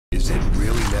Is it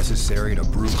really necessary to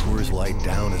brew Coors Light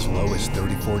down as low as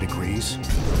 34 degrees?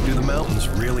 Do the mountains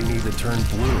really need to turn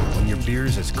blue when your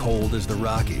beer's as cold as the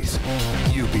Rockies?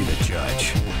 You be the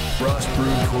judge. Frost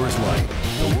brewed Coors Light,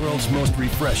 the world's most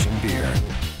refreshing beer.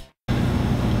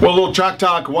 Well, a little Chalk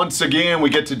Talk once again. We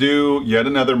get to do yet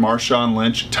another Marshawn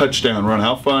Lynch touchdown run.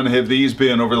 How fun have these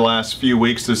been over the last few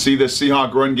weeks to see this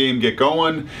Seahawks run game get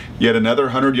going? Yet another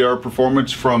 100-yard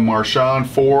performance from Marshawn,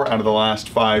 4 out of the last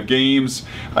 5 games.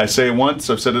 I say it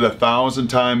once, I've said it 1,000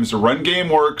 times, the run game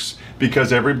works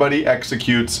because everybody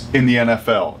executes in the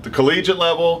NFL. At the collegiate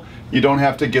level, you don't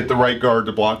have to get the right guard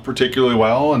to block particularly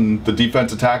well, and the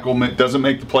defensive tackle doesn't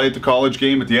make the play at the college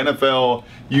game. At the NFL,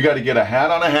 you got to get a hat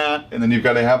on a hat, and then you've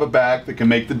got to have a back that can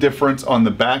make the difference on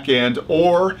the back end,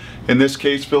 or in this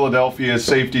case, Philadelphia's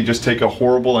safety just take a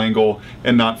horrible angle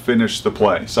and not finish the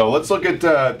play. So let's look at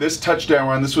this touchdown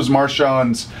run. This was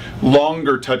Marshawn's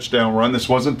longer touchdown run. This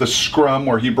wasn't the scrum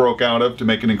where he broke out of to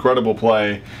make an incredible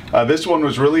play. This one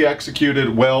was really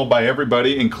executed well by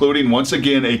everybody, including, once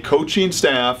again, a coaching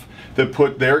staff that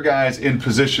put their guys in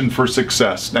position for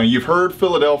success. Now, you've heard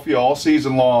Philadelphia all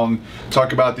season long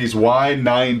talk about these wide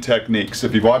 9 techniques.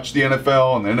 If you've watched the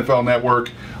NFL and the NFL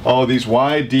Network, all of these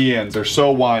wide DNs, they're so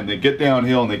wide, and they get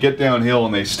downhill and they get downhill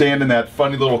and they stand in that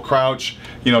funny little crouch,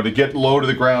 you know, to get low to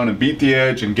the ground and beat the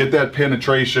edge and get that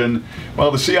penetration. Well,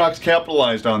 the Seahawks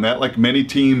capitalized on that like many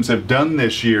teams have done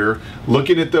this year,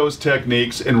 looking at those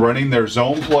techniques and running their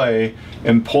zone play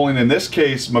and pulling, in this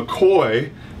case,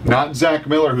 McCoy, not Zach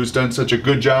Miller, who's done such a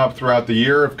good job throughout the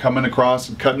year of coming across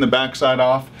and cutting the backside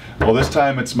off. Well, this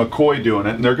time it's McCoy doing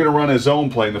it, and they're going to run a zone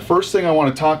play. And the first thing I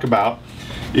want to talk about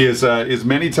is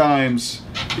many times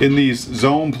in these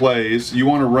zone plays, you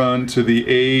want to run to the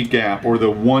A gap or the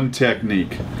 1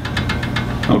 technique.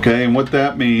 Okay, and what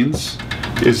that means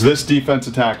is this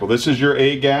defensive tackle. This is your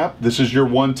A gap. This is your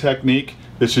 1 technique.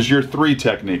 This is your 3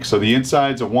 technique. So the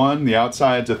inside's a 1, the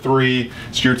outside's a 3.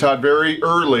 So you're taught very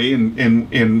early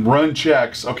in run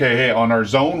checks, okay, hey, on our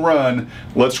zone run,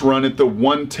 let's run at the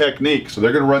 1 technique. So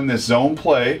they're going to run this zone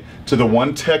play to the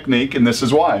 1 technique, and this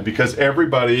is why. Because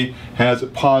everybody has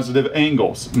positive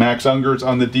angles. Max Unger's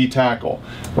on the D tackle.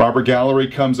 Robert Gallery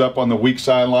comes up on the weak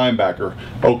side linebacker.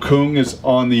 Okung is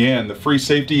on the end. The free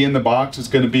safety in the box is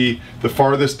going to be the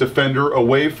farthest defender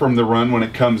away from the run when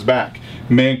it comes back.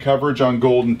 Man coverage on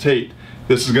Golden Tate.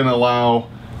 This is going to allow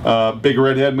Big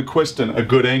Redhead McQuiston a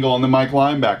good angle on the Mike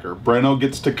linebacker. Breno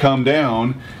gets to come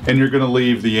down, and you're going to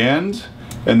leave the end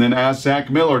and then ask Zach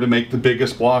Miller to make the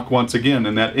biggest block once again,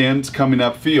 and that end's coming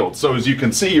upfield. So as you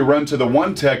can see, you run to the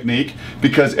 1 technique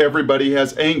because everybody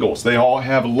has angles. They all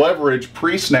have leverage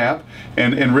pre-snap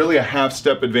and really a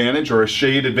half-step advantage or a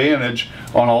shade advantage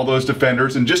on all those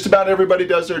defenders, and just about everybody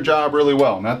does their job really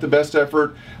well. Not the best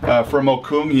effort from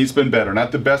Okung, he's been better.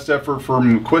 Not the best effort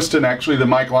from McQuiston. Actually, the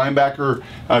Mike linebacker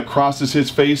crosses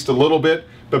his face a little bit,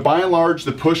 but by and large,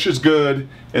 the push is good,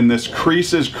 and this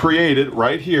crease is created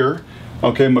right here.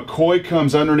 Okay, McCoy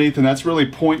comes underneath, and that's really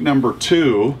point number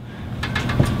 2,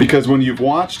 because when you've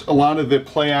watched a lot of the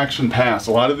play action pass,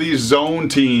 a lot of these zone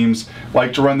teams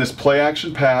like to run this play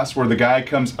action pass where the guy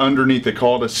comes underneath. They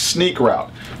call it a sneak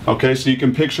route. Okay, so you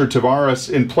can picture Tavares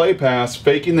in play pass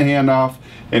faking the handoff,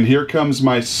 and here comes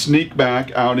my sneak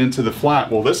back out into the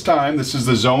flat. Well, this time, this is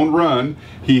the zone run.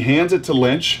 He hands it to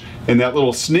Lynch, and that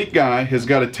little sneak guy has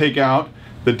got to take out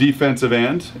the defensive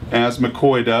end, as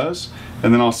McCoy does.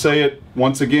 And then I'll say it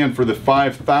once again for the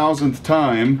 5,000th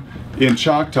time in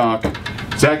Chalk Talk.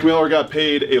 Zach Miller got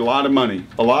paid a lot of money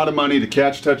to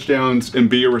catch touchdowns and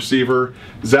be a receiver.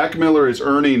 Zach Miller is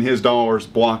earning his dollars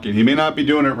blocking. He may not be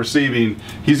doing it receiving.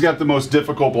 He's got the most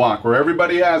difficult block. Where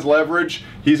everybody has leverage,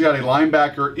 he's got a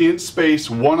linebacker in space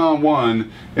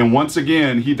one-on-one, and once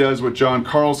again, he does what John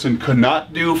Carlson could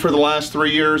not do for the last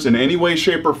 3 years in any way,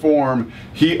 shape, or form.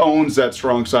 He owns that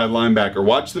strong side linebacker.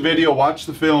 Watch the video, watch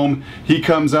the film. He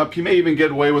comes up, he may even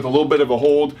get away with a little bit of a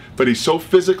hold, but he's so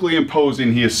physically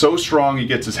imposing, he is so strong,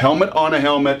 he gets his helmet on a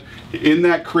helmet. In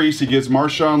that crease, he gives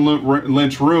Marshawn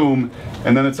Lynch room,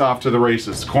 and then it's off to the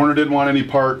races. The corner didn't want any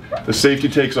part. The safety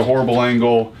takes a horrible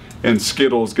angle, and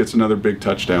Skittles gets another big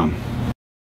touchdown.